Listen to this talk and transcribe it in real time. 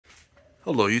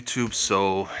Hello YouTube.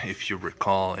 So if you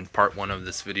recall, in part 1 of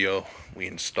this video we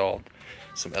installed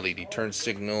some LED turn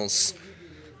signals.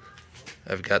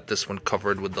 I've got this one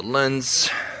covered with the lens.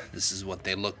 This is what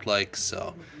they look like.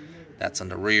 So that's on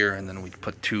the rear, and then we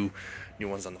put 2 new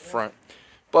ones on the front.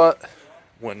 But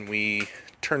when we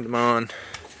turn them on,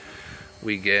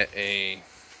 we get a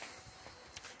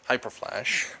hyper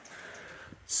flash.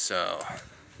 So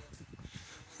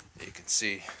you can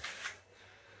see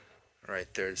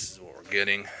right there, this is what we're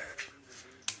getting.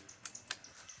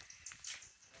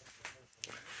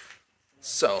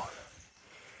 So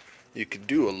you could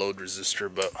do a load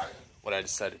resistor, but what I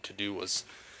decided to do was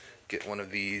get one of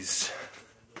these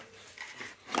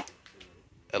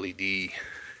LED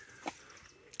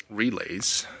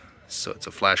relays. So it's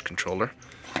a flash controller,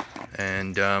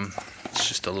 and it's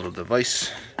just a little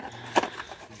device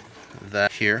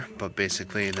that here, but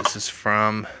basically this is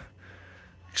from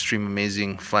Extreme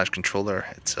Amazing Flash Controller.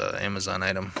 It's an Amazon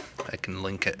item. I can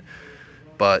link it.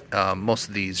 But most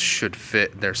of these should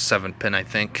fit. They're 7-pin, I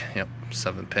think. Yep,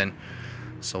 7-pin.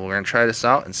 So we're going to try this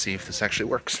out and see if this actually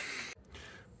works.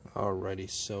 Alrighty,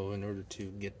 so in order to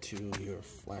get to your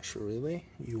flash relay,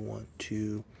 you want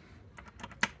to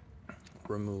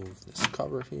remove this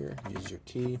cover here. Use your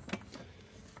key.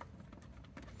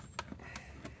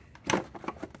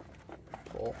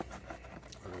 Pull.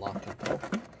 Unlock and pull.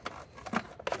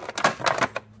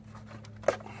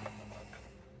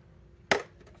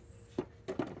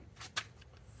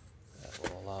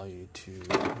 Allow you to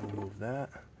remove that.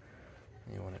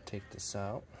 You want to take this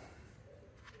out.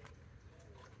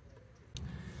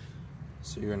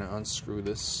 So you're going to unscrew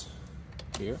this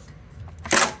here.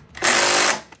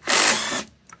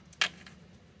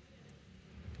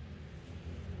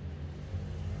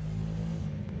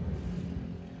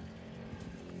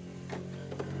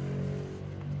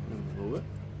 Remove it.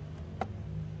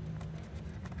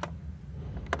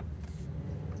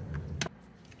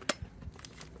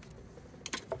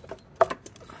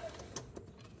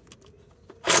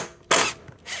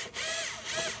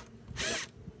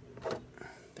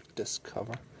 This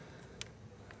cover.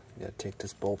 You gotta take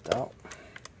this bolt out.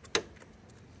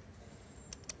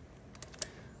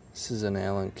 This is an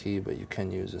Allen key, but you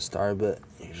can use a star bit.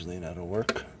 Usually that'll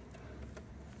work.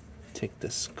 Take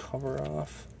this cover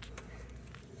off.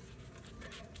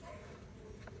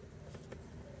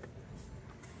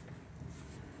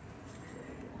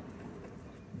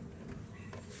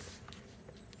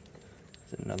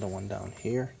 There's another one down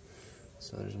here.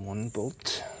 So there's one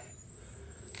bolt.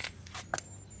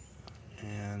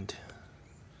 And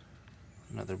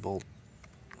another bolt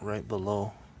right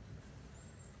below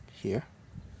here.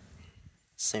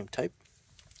 Same type.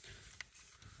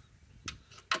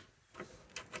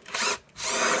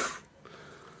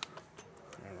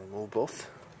 And remove both.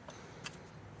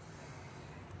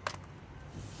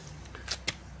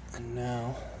 And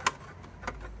now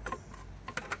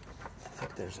I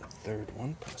think there's a third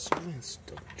one possibly. Let's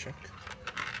double check.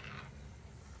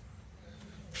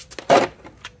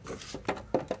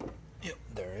 Yep,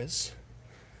 there is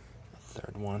a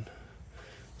third one.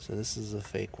 So this is a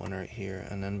fake one right here,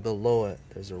 and then below it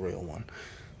there's a real one.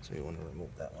 So you want to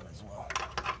remove that one as well.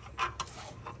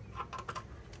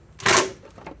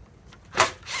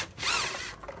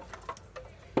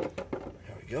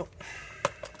 There we go.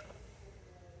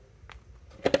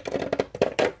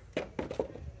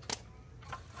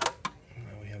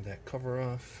 Now we have that cover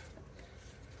off.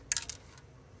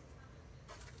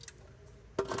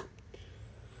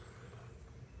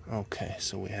 Okay,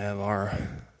 so we have our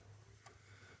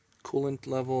coolant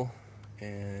level,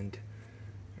 and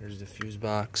there's the fuse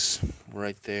box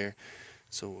right there.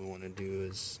 So what we want to do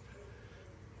is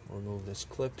remove this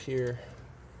clip here.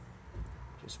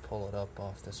 Just pull it up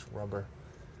off this rubber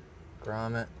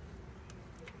grommet.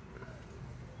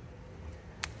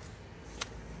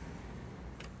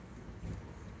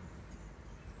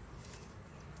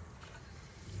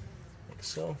 Like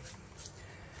so.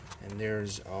 And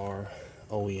there's our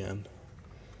OEM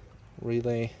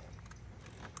relay.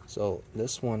 So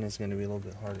this one is going to be a little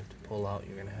bit harder to pull out.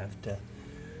 You're going to have to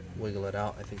wiggle it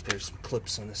out. I think there's some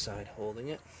clips on the side holding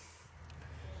it.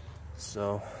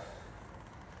 So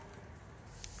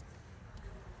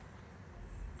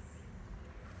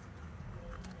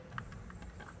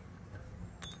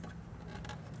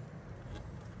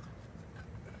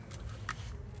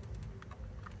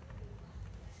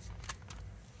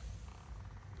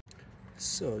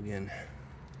again,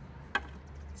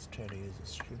 let's try to use a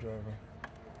screwdriver.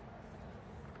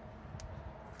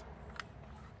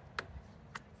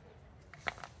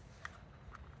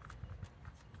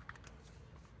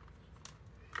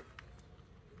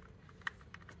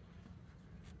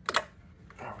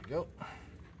 There we go.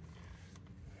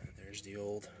 And there's the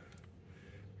old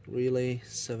relay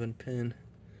 7-pin.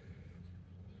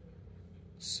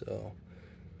 So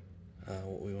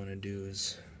what we want to do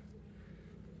is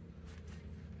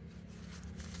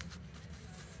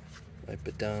wipe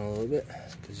it down a little bit,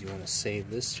 because you want to save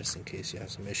this just in case you have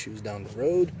some issues down the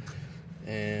road,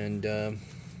 and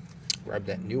grab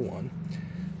that new one.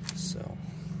 So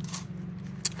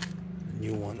the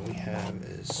new one we have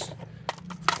is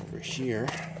over here.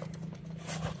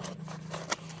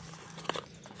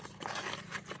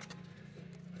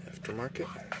 Aftermarket.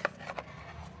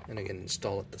 And again,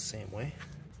 install it the same way.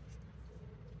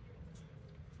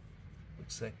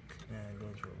 Looks like it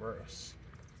goes reverse.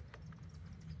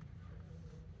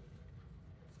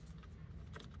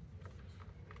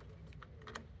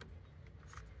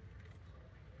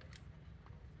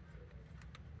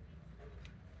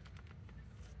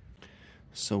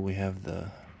 So we have the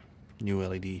new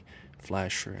LED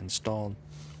flasher installed,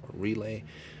 or relay,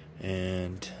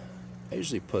 and I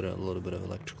usually put a little bit of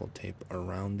electrical tape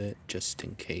around it just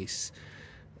in case,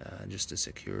 just to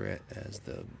secure it, as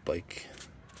the bike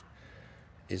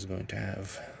is going to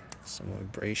have some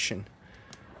vibration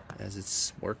as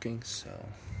it's working. So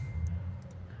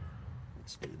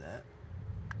let's do that.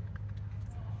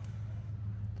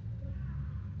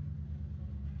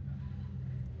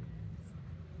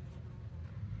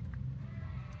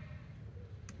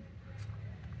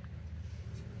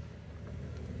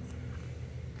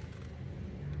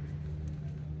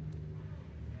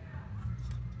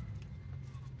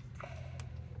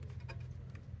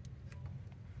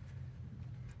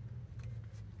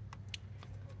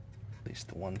 At least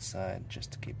the one side,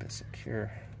 just to keep it secure.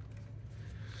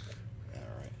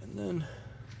 Alright, and then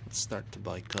let's start the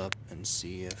bike up and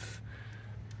see if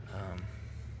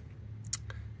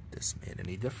this made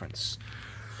any difference.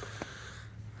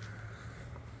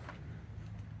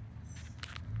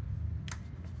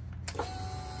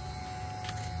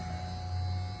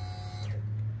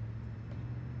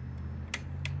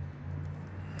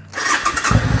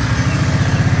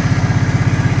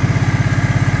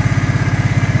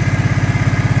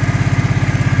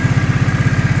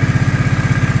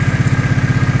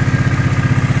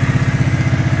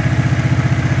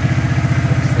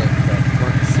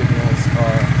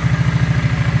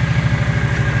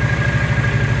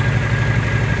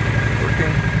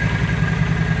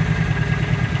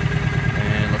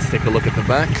 Take a look at the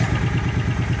back.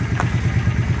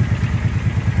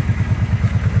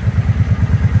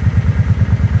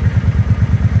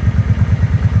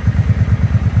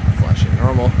 Flashing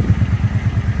normal.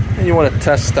 And you want to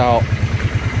test out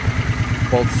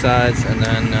both sides, and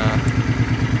then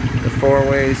the four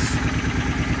ways.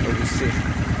 As you see,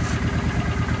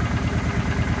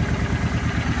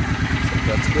 so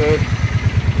that's good.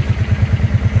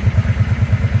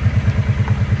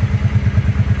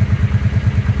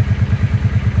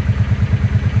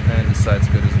 Side's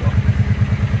good as well.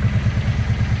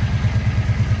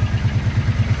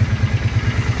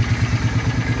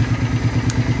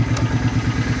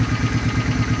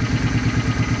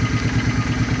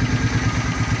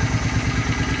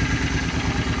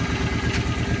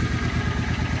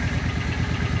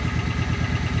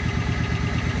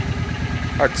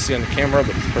 Hard to see on the camera,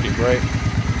 but it's pretty bright.